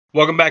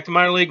Welcome back to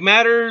Minor League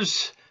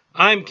Matters.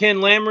 I'm Ken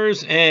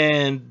Lammers,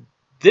 and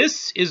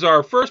this is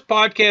our first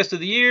podcast of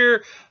the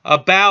year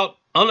about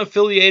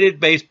unaffiliated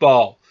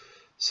baseball.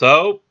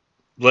 So,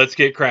 let's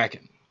get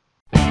cracking.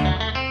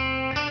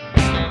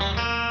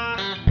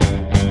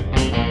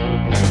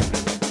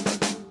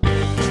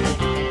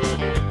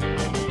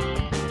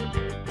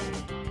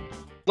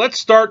 Let's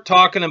start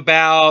talking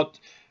about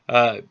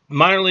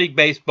minor league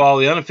baseball,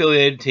 the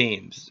unaffiliated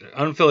teams,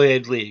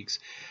 unaffiliated leagues.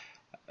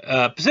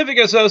 Pacific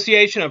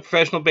Association of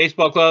Professional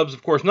Baseball Clubs,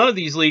 of course, none of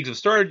these leagues have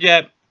started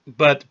yet,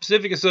 but the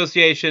Pacific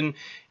Association,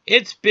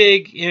 its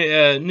big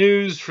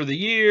news for the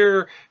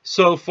year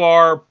so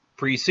far,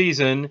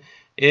 preseason,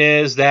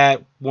 is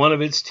that one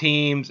of its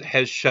teams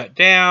has shut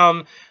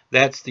down.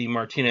 That's the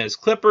Martinez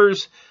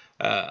Clippers.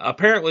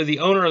 Apparently, the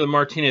owner of the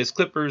Martinez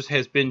Clippers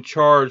has been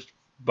charged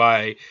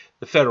by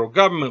the federal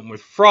government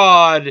with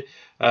fraud,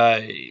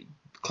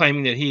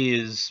 claiming that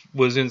he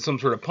was in some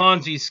sort of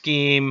Ponzi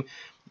scheme.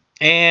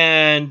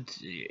 And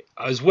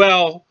as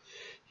well,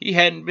 he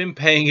hadn't been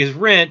paying his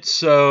rent,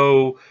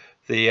 so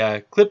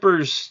the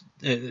Clippers,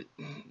 the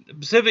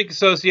Pacific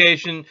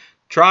Association,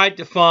 tried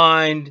to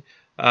find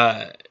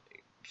a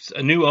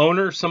new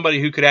owner,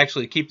 somebody who could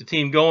actually keep the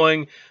team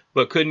going,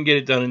 but couldn't get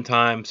it done in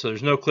time. So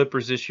there's no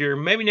Clippers this year.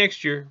 Maybe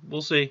next year.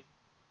 We'll see.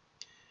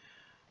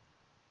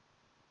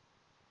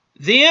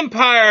 The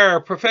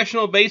Empire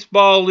Professional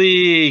Baseball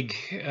League.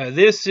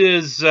 This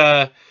is...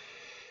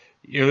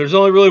 there's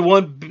only really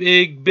one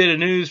big bit of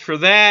news for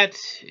that,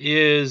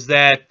 is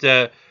that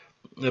the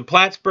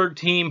Plattsburgh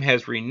team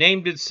has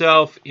renamed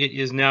itself. It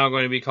is now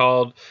going to be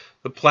called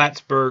the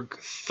Plattsburgh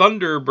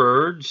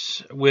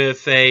Thunderbirds,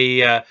 with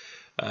a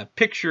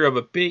picture of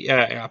a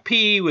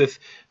P with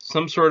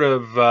some sort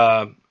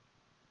of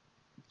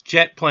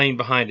jet plane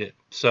behind it.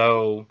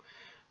 So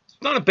it's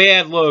not a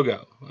bad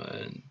logo,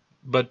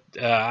 but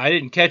I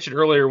didn't catch it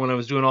earlier when I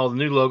was doing all the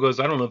new logos.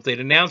 I don't know if they'd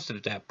announced it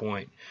at that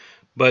point,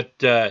 but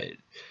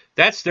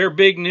that's their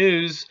big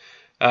news.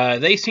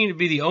 They seem to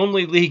be the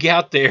only league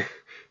out there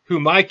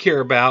whom I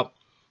care about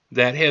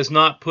that has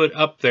not put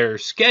up their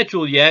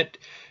schedule yet,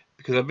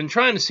 because I've been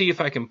trying to see if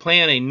I can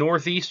plan a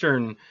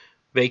Northeastern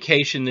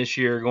vacation this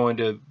year going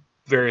to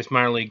various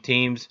minor league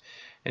teams.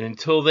 And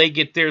until they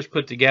get theirs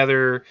put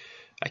together,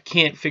 I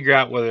can't figure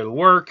out whether it'll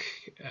work.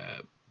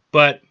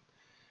 But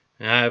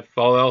if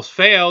all else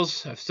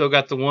fails, I've still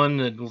got the one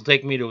that will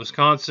take me to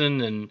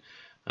Wisconsin, and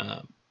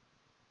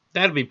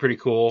that'll be pretty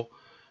cool.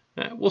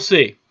 We'll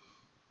see.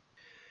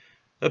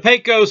 The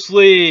Pecos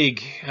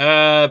League.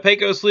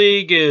 Pecos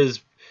League is,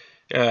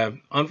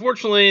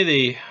 unfortunately,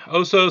 the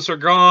Osos are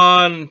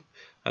gone.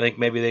 I think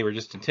maybe they were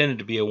just intended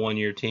to be a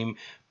one-year team.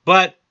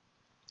 But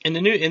in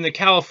the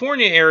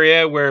California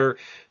area, where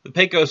the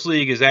Pecos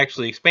League is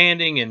actually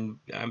expanding, and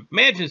I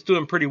imagine it's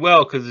doing pretty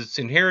well because it's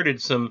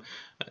inherited some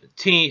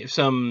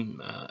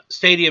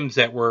stadiums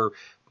that were,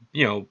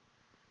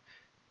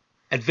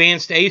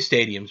 advanced A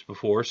stadiums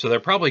before, so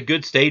they're probably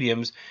good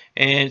stadiums,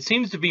 and it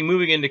seems to be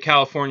moving into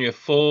California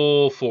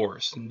full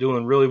force and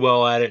doing really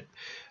well at it.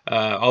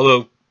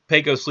 Although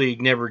Pecos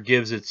League never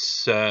gives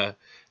its, as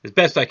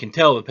best I can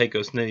tell, the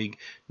Pecos League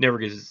never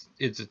gives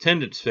its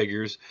attendance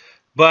figures,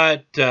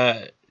 but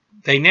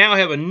they now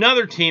have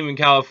another team in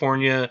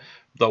California,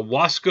 the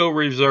Wasco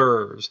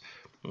Reserves.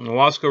 And the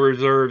Wasco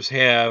Reserves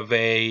have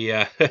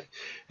a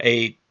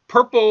a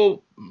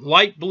purple,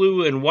 light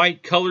blue, and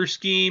white color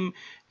scheme,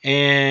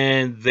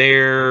 and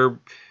their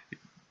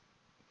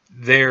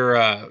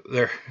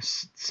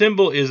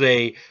symbol is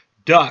a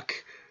duck,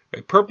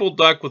 a purple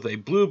duck with a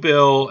blue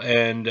bill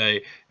and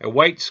a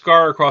white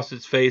scar across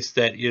its face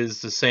that is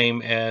the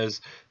same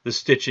as the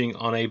stitching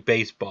on a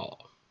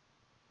baseball.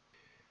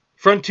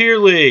 Frontier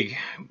League.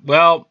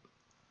 Well,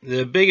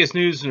 the biggest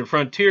news in the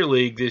Frontier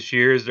League this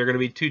year is they're going to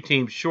be two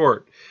teams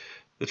short.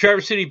 The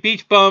Traverse City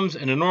Beach Bums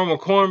and the Normal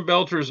Corn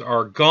Belters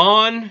are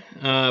gone.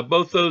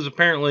 Both those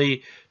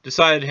apparently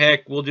decided,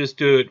 heck, we'll just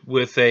do it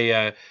with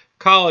a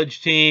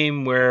college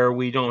team where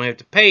we don't have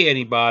to pay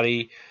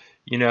anybody.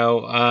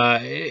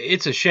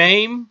 It's a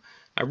shame.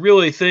 I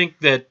really think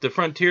that the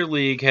Frontier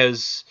League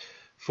has,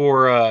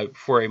 for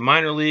a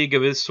minor league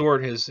of this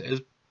sort, has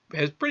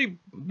pretty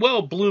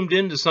well bloomed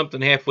into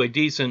something halfway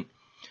decent.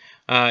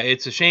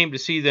 It's a shame to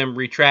see them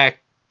retract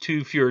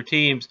two fewer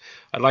teams.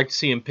 I'd like to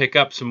see them pick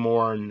up some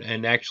more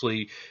and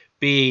actually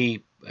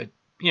be,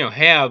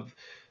 have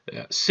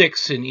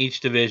 6 in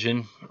each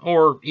division,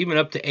 or even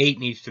up to 8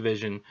 in each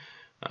division.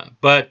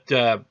 But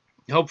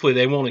hopefully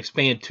they won't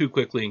expand too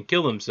quickly and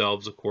kill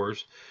themselves, of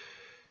course.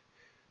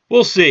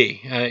 We'll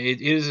see.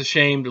 It is a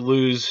shame to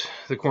lose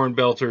the Corn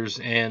Belters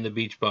and the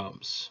Beach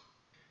Bums.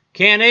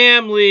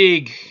 Can-Am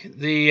League.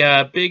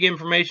 The big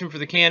information for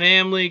the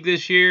Can-Am League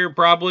this year,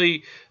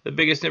 probably the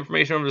biggest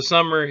information over the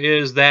summer,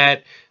 is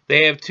that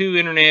they have 2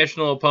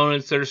 international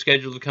opponents that are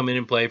scheduled to come in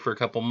and play for a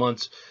couple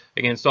months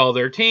against all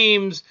their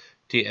teams.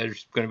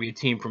 There's going to be a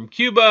team from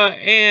Cuba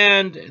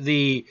and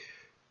the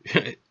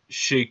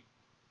Shikoku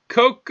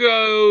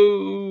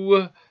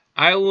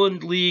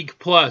Island League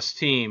Plus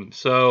team.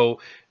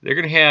 So they're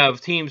going to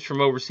have teams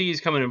from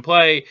overseas come in and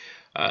play.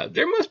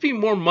 There must be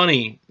more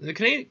money. The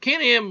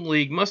Can-Am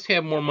League must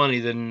have more money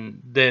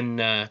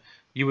than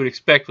you would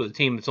expect with a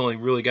team that's only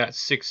really got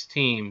 6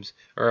 teams,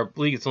 or a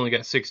league that's only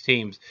got 6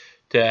 teams,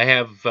 to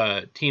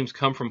have teams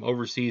come from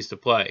overseas to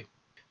play.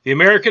 The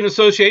American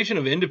Association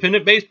of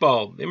Independent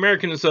Baseball, the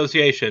American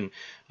Association,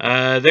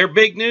 their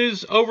big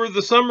news over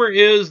the summer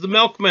is the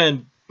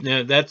Milkmen.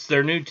 That's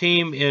their new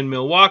team in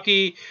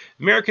Milwaukee.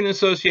 American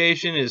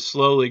Association is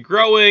slowly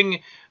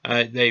growing.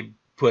 They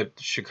put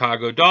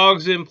Chicago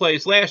Dogs in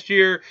place last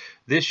year.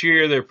 This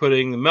year they're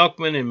putting the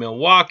Milkmen in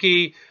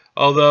Milwaukee,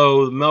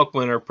 although the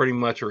Milkmen are pretty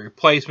much a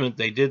replacement.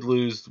 They did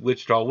lose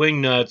Wichita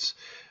Wingnuts.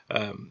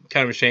 Kind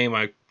of a shame.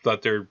 I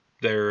thought their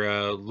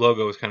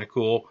logo was kind of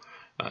cool.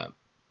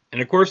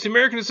 And of course, the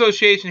American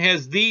Association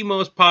has the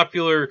most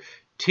popular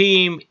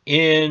team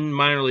in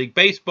minor league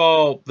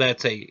baseball.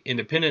 That's a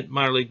independent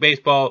minor league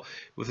baseball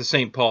with the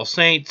St. Paul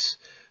Saints.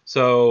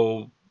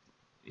 So,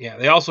 yeah,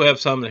 they also have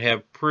some that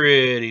have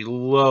pretty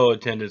low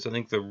attendance. I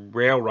think the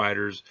Rail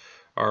Riders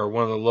are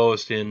one of the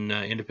lowest in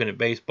independent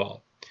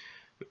baseball.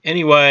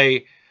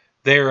 Anyway,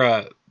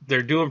 they're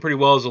doing pretty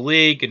well as a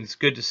league, and it's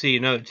good to see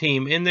another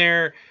team in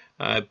there.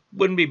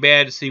 Wouldn't be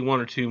bad to see 1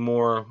 or 2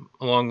 more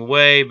along the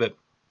way, but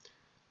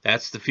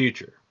that's the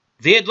future.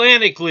 The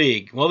Atlantic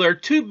League. Well, there are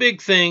 2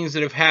 big things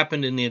that have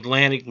happened in the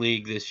Atlantic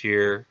League this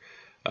year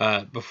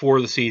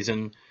before the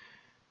season.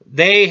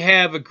 They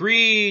have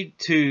agreed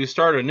to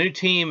start a new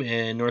team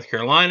in North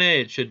Carolina.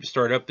 It should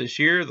start up this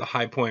year, the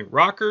High Point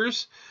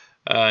Rockers.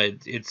 We'll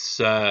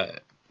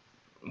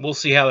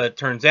see how that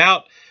turns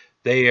out.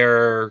 They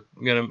are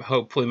going to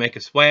hopefully make a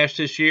splash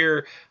this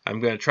year. I'm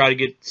going to try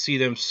to see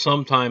them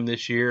sometime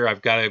this year.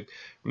 I've got to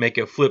make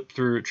a trip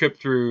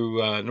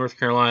through North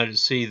Carolina to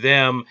see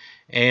them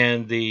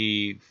and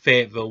the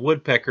Fayetteville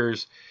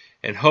Woodpeckers,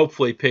 and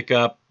hopefully pick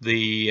up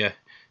the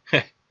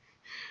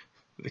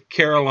the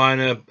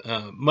Carolina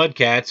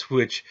Mudcats,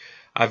 which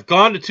I've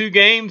gone to 2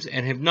 games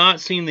and have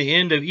not seen the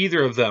end of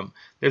either of them.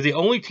 They're the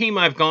only team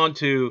I've gone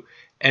to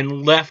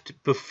and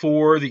left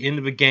before the end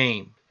of a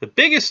game. The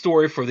biggest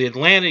story for the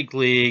Atlantic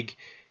League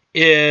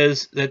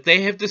is that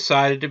they have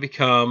decided to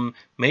become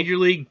Major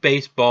League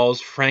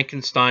Baseball's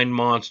Frankenstein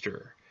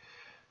monster.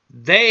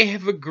 They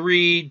have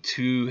agreed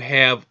to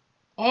have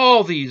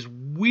all these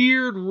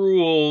weird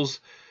rules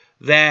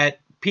that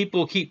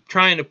people keep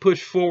trying to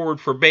push forward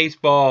for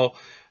baseball,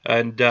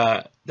 and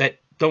that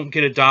don't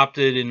get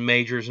adopted in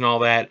majors and all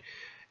that.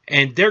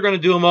 And they're going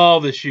to do them all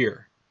this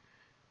year.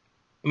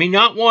 I mean,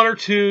 not 1 or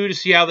 2 to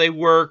see how they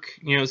work,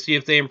 see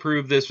if they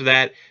improve this or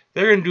that.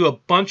 They're going to do a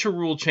bunch of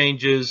rule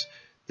changes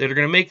that are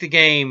going to make the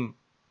game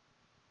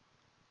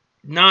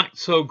not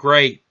so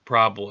great,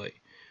 probably.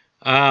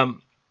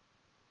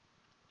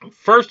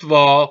 First of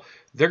all,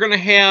 they're going to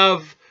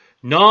have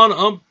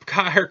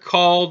non-umpire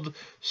called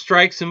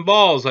strikes and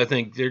balls, I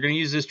think. They're going to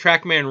use this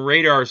TrackMan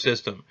radar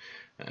system,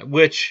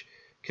 which,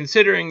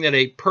 considering that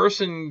a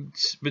person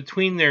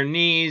between their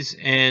knees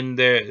and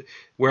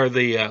where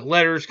the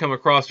letters come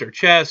across their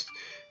chest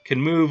can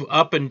move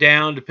up and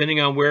down depending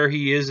on where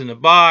he is in the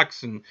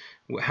box and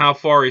how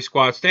far he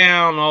squats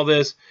down, all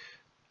this.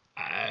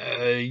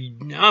 I'm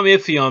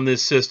iffy on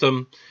this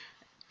system.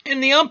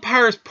 And the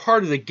umpire is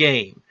part of the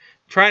game.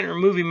 Trying to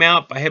remove him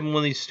out by having one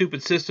of these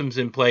stupid systems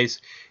in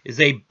place is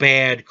a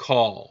bad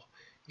call.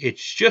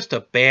 It's just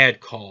a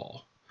bad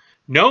call.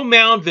 No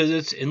mound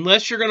visits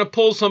unless you're going to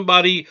pull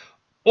somebody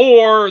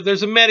or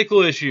there's a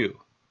medical issue.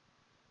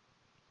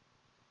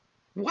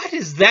 What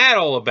is that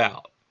all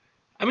about?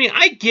 I mean,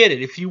 I get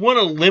it. If you want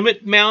to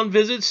limit mound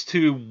visits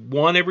to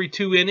 1 every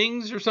 2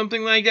 innings or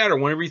something like that, or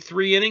 1 every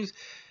 3 innings,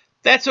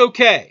 that's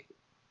okay.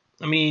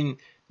 I mean,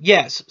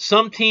 yes,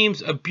 some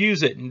teams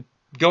abuse it and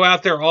go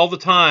out there all the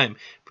time,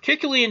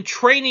 particularly in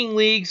training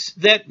leagues.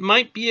 that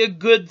might be a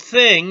good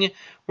thing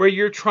where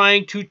you're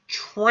trying to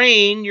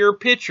train your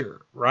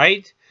pitcher,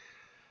 right?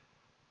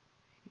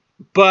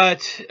 But,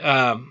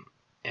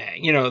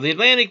 the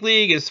Atlantic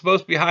League is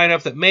supposed to be high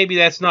enough that maybe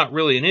that's not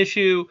really an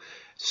issue.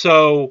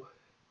 So,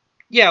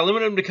 yeah,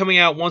 limit them to coming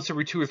out once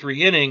every 2 or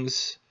 3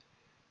 innings,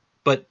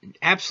 but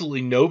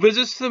absolutely no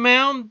visits to the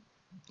mound.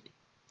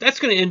 That's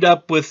going to end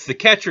up with the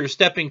catcher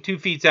stepping 2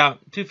 feet out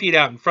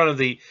in front of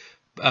the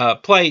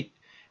plate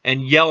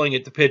and yelling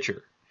at the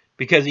pitcher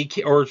because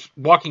or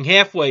walking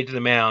halfway to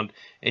the mound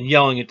and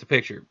yelling at the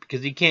pitcher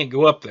because he can't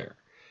go up there.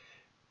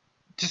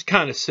 Just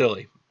kind of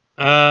silly.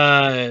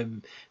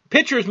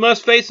 Pitchers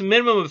must face a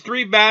minimum of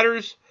 3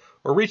 batters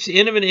or reach the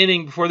end of an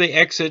inning before they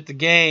exit the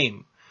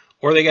game,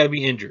 or they got to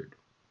be injured.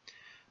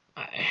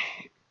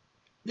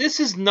 This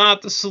is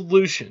not the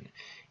solution.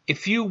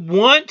 If you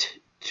want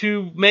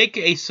to make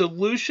a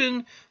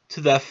solution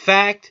to the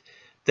fact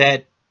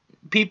that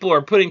people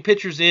are putting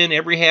pitchers in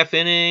every half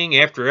inning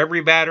after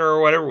every batter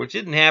or whatever, which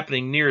isn't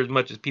happening near as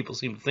much as people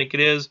seem to think it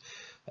is,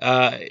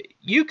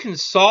 you can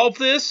solve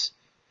this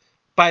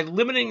by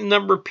limiting the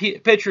number of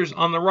pitchers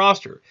on the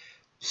roster.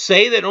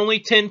 Say that only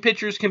 10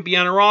 pitchers can be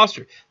on a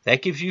roster.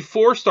 That gives you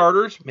 4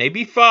 starters,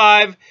 maybe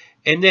 5,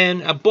 and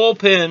then a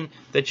bullpen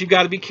that you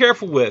got to be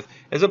careful with,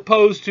 as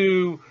opposed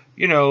to,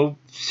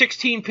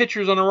 16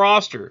 pitchers on a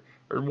roster,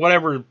 or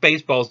whatever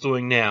baseball's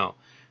doing now.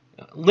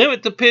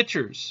 Limit the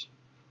pitchers.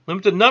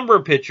 Limit the number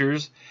of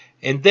pitchers,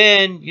 and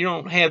then you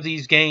don't have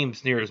these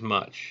games near as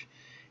much.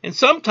 And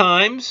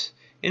sometimes,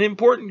 in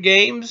important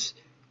games,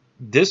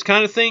 this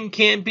kind of thing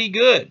can be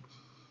good.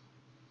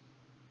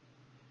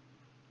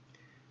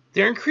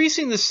 They're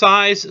increasing the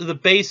size of the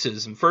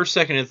bases in first,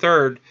 second, and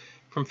third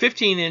from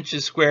 15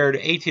 inches square to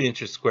 18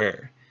 inches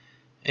square.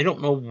 I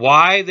don't know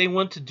why they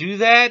want to do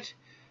that.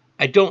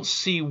 I don't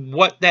see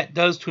what that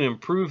does to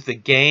improve the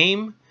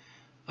game.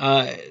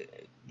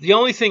 The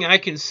only thing I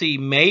can see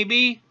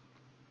maybe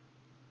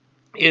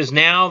is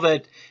now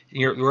that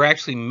we're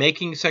actually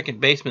making second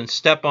basemen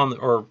step on,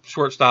 or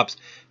shortstops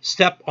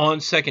step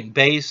on second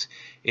base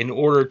in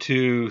order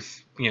to,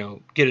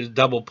 get a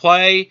double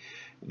play,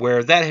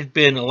 where that had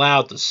been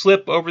allowed to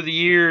slip over the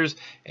years.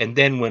 And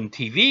then when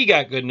TV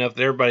got good enough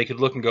that everybody could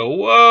look and go,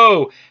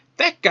 whoa,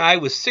 that guy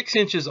was 6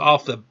 inches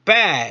off the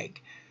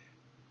bag.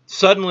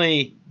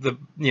 Suddenly,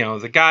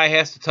 the guy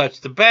has to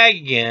touch the bag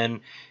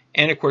again.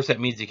 And, of course, that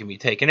means he can be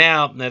taken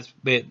out, and that's,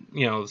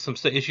 some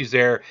issues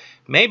there.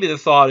 Maybe the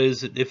thought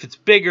is that if it's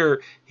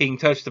bigger, he can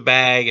touch the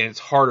bag, and it's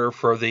harder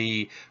for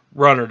the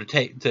runner to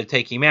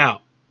take him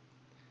out.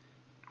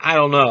 I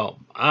don't know.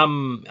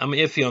 I'm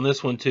iffy on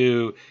this one,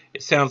 too.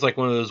 It sounds like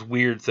one of those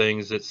weird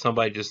things that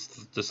somebody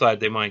just decided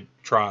they might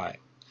try.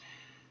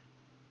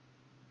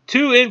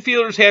 2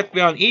 infielders have to be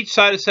on each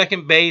side of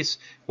second base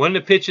when the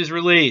pitch is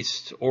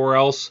released, or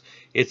else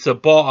it's a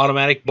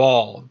automatic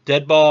ball,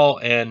 dead ball,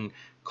 and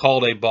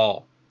called a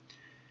ball.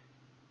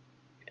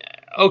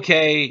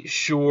 Okay,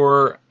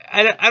 sure.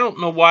 I don't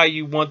know why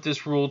you want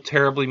this rule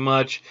terribly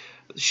much.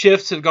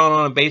 Shifts have gone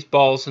on in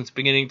baseball since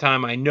beginning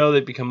time. I know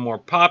they've become more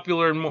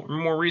popular in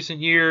more recent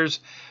years.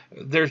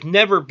 There's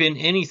never been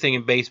anything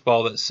in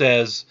baseball that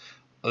says,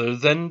 other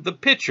than the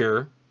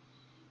pitcher,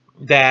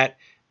 that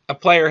a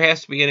player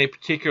has to be in a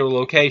particular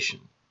location.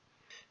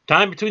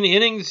 Time between the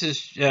innings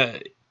is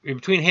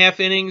between half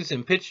innings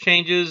and pitch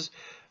changes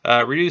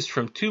reduced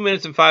from 2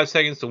 minutes and 5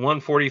 seconds to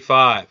 1:45.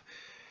 I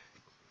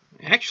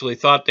actually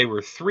thought they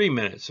were 3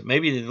 minutes.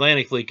 Maybe in the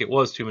Atlantic League it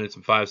was 2 minutes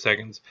and 5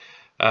 seconds.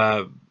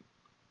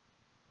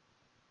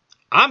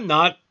 I'm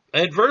not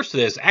adverse to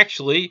this.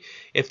 Actually,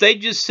 if they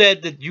just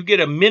said that you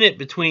get a minute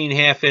between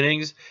half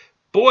innings,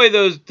 boy,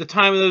 the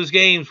time of those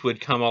games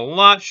would come a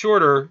lot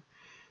shorter.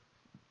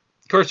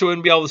 Of course, there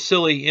wouldn't be all the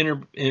silly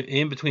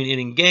in between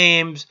inning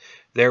games.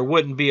 There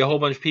wouldn't be a whole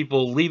bunch of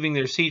people leaving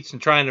their seats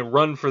and trying to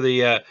run for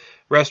the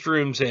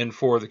restrooms and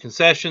for the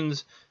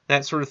concessions,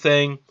 that sort of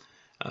thing.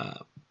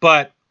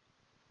 But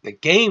the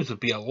games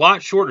would be a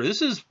lot shorter.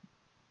 This is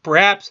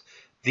perhaps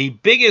the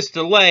biggest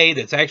delay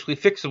that's actually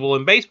fixable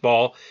in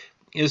baseball,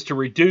 is to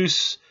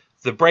reduce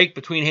the break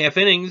between half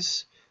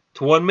innings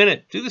to 1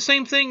 minute. Do the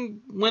same thing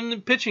when the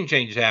pitching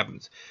change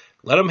happens.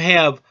 Let them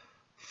have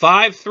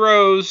 5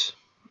 throws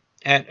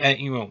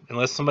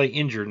unless somebody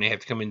injured and they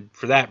have to come in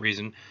for that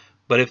reason.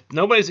 But if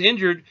nobody's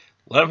injured,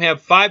 let them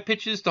have 5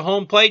 pitches to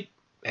home plate,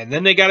 and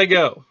then they got to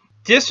go.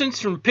 Distance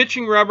from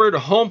pitching rubber to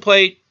home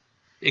plate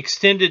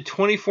extended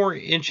 24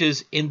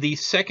 inches in the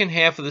second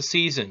half of the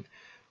season,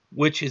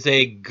 which is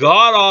a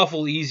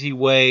god-awful easy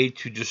way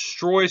to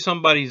destroy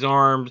somebody's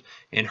arms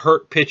and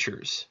hurt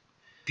pitchers.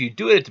 If you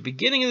do it at the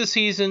beginning of the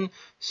season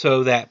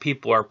so that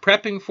people are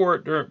prepping for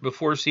it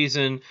before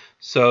season,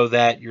 so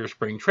that your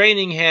spring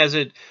training has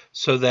it,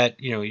 so that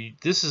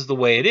this is the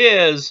way it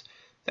is,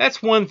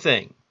 that's one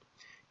thing.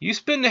 You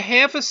spend a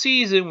half a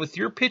season with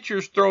your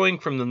pitchers throwing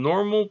from the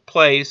normal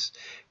place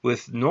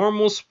with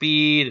normal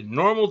speed and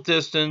normal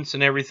distance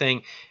and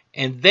everything,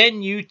 and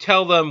then you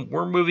tell them,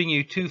 we're moving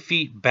you 2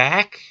 feet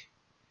back.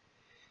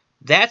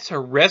 That's a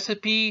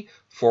recipe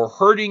for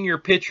hurting your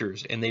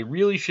pitchers, and they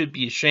really should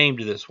be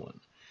ashamed of this one.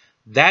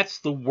 That's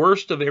the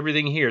worst of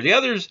everything here. The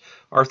others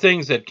are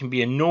things that can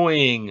be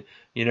annoying,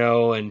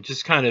 and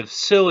just kind of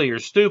silly or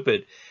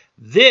stupid.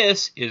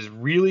 This is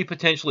really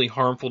potentially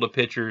harmful to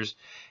pitchers,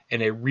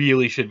 and they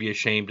really should be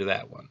ashamed of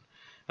that one.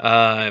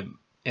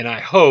 And I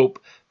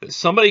hope that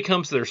somebody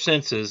comes to their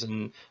senses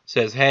and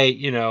says, hey,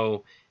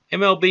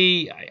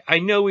 MLB, I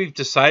know we've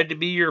decided to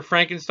be your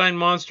Frankenstein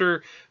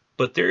monster,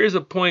 but there is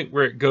a point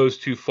where it goes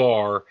too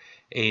far,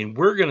 and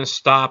we're going to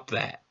stop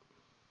that.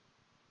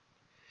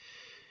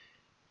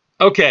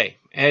 Okay,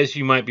 as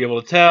you might be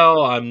able to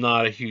tell, I'm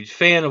not a huge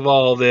fan of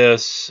all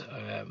this,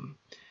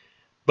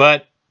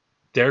 but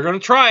they're going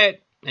to try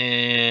it,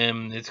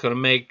 and it's going to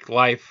make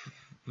life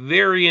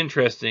very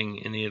interesting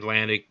in the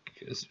Atlantic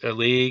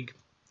League.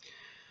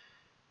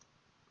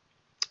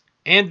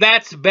 And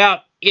that's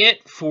about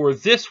it for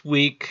this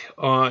week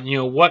on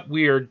what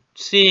we are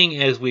seeing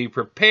as we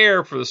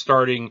prepare for the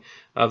starting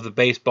of the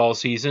baseball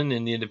season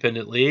in the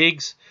independent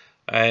leagues.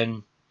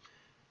 And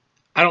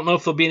I don't know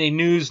if there'll be any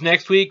news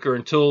next week or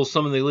until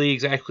some of the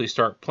leagues actually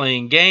start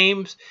playing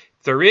games.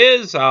 If there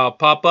is, I'll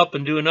pop up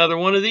and do another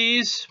one of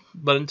these.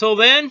 But until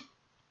then,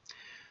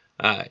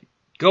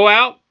 go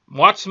out,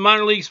 watch some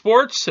minor league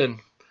sports, and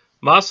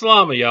ma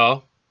salama,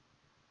 y'all.